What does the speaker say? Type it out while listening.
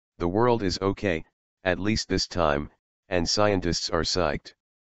The world is okay, at least this time, and scientists are psyched.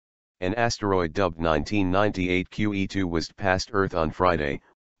 An asteroid dubbed 1998 QE2 whizzed past Earth on Friday,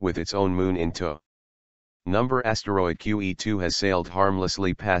 with its own moon in tow. Number asteroid QE2 has sailed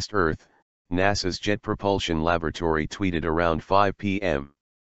harmlessly past Earth, NASA's Jet Propulsion Laboratory tweeted around 5 p.m.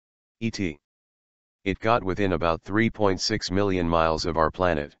 ET. It got within about 3.6 million miles of our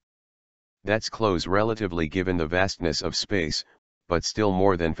planet. That's close relatively given the vastness of space, but still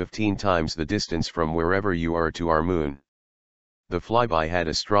more than 15 times the distance from wherever you are to our moon. The flyby had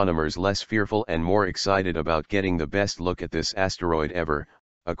astronomers less fearful and more excited about getting the best look at this asteroid ever,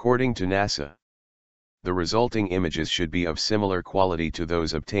 according to NASA. The resulting images should be of similar quality to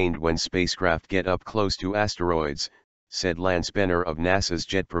those obtained when spacecraft get up close to asteroids, said Lance Benner of NASA's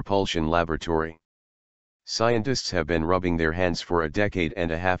Jet Propulsion Laboratory. Scientists have been rubbing their hands for a decade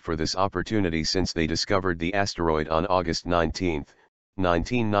and a half for this opportunity since they discovered the asteroid on August 19,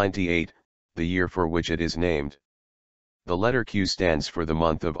 1998, the year for which it is named. The letter Q stands for the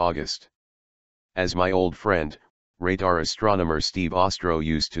month of August. As my old friend, radar astronomer Steve Ostro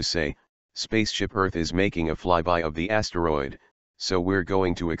used to say, spaceship Earth is making a flyby of the asteroid, so we're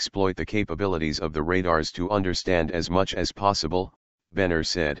going to exploit the capabilities of the radars to understand as much as possible, Benner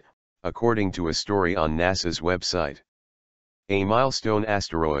said, according to a story on NASA's website. A milestone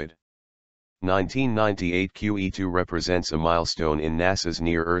asteroid. 1998 QE2 represents a milestone in NASA's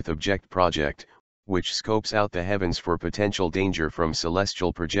Near-Earth Object project, which scopes out the heavens for potential danger from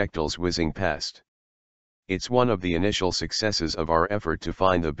celestial projectiles whizzing past. It's one of the initial successes of our effort to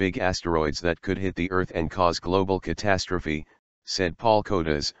find the big asteroids that could hit the Earth and cause global catastrophe, said Paul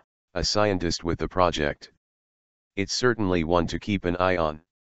Kodas, a scientist with the project. It's certainly one to keep an eye on.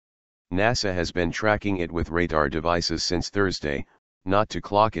 NASA has been tracking it with radar devices since Thursday, not to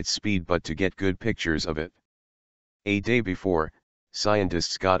clock its speed but to get good pictures of it. A day before,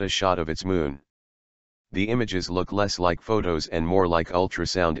 scientists got a shot of its moon. The images look less like photos and more like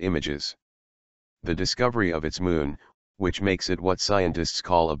ultrasound images. The discovery of its moon, which makes it what scientists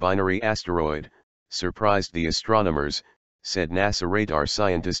call a binary asteroid, surprised the astronomers, said NASA radar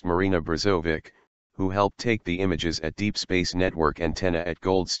scientist Marina Brzovic, who helped take the images at Deep Space Network antenna at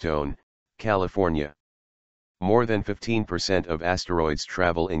Goldstone, California. More than 15% of asteroids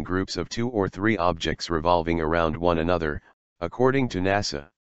travel in groups of 2 or 3 objects revolving around one another, according to NASA.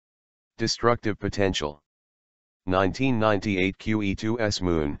 Destructive potential. 1998 QE2's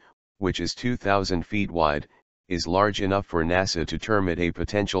moon, which is 2,000 feet wide, is large enough for NASA to term it a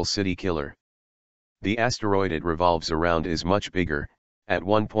potential city killer. The asteroid it revolves around is much bigger, at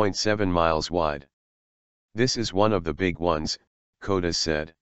 1.7 miles wide. This is one of the big ones, Kodas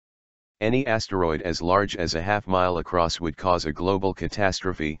said. Any asteroid as large as a half-mile across would cause a global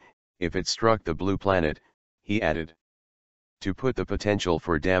catastrophe, if it struck the blue planet, he added. To put the potential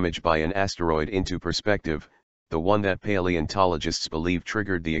for damage by an asteroid into perspective, the one that paleontologists believe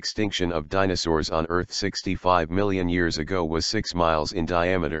triggered the extinction of dinosaurs on Earth 65 million years ago was 6 miles in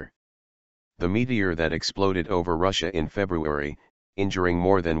diameter. The meteor that exploded over Russia in February, injuring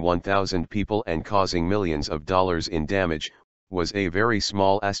more than 1,000 people and causing millions of dollars in damage, was a very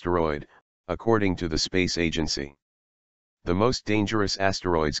small asteroid, according to the space agency. The most dangerous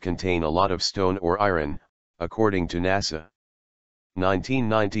asteroids contain a lot of stone or iron, according to NASA.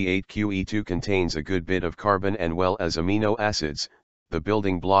 1998 QE2 contains a good bit of carbon as well as amino acids, the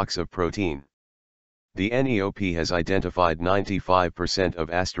building blocks of protein. The NEOP has identified 95% of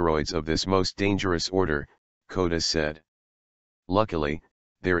asteroids of this most dangerous order, Kodas said. Luckily,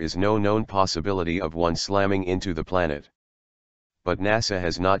 there is no known possibility of one slamming into the planet. But NASA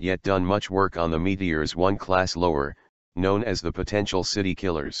has not yet done much work on the meteors one class lower, known as the potential city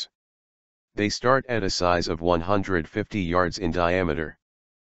killers. They start at a size of 150 yards in diameter.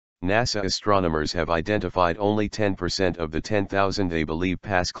 NASA astronomers have identified only 10% of the 10,000 they believe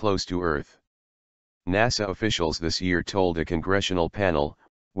pass close to Earth. NASA officials this year told a congressional panel,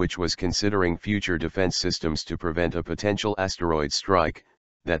 which was considering future defense systems to prevent a potential asteroid strike,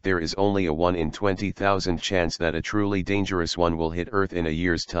 that there is only a 1 in 20,000 chance that a truly dangerous one will hit Earth in a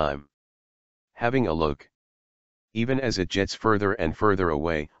year's time. Having a look. Even as it jets further and further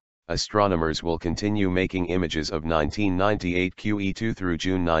away, astronomers will continue making images of 1998 QE2 through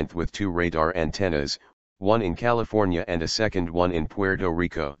June 9 with 2 radar antennas, one in California and a second one in Puerto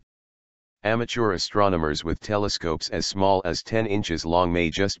Rico. Amateur astronomers with telescopes as small as 10 inches long may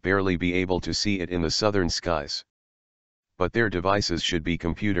just barely be able to see it in the southern skies. But their devices should be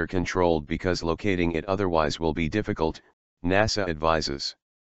computer controlled because locating it otherwise will be difficult, NASA advises.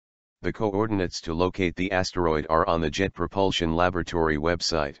 The coordinates to locate the asteroid are on the Jet Propulsion Laboratory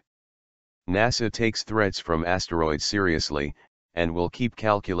website. NASA takes threats from asteroids seriously, and will keep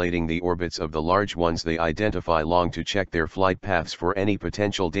calculating the orbits of the large ones they identify long to check their flight paths for any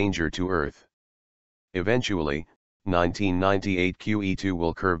potential danger to Earth. Eventually, 1998 QE2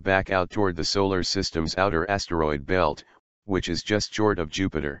 will curve back out toward the Solar System's outer asteroid belt, which is just short of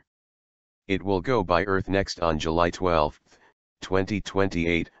Jupiter. It will go by Earth next on July 12,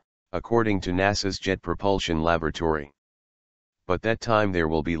 2028, according to NASA's Jet Propulsion Laboratory. But that time there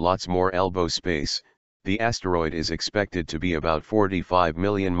will be lots more elbow space. The asteroid is expected to be about 45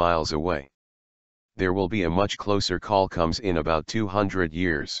 million miles away. There will be a much closer call comes in about 200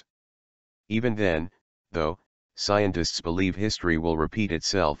 years. Even then, though, scientists believe history will repeat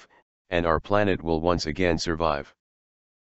itself, and our planet will once again survive.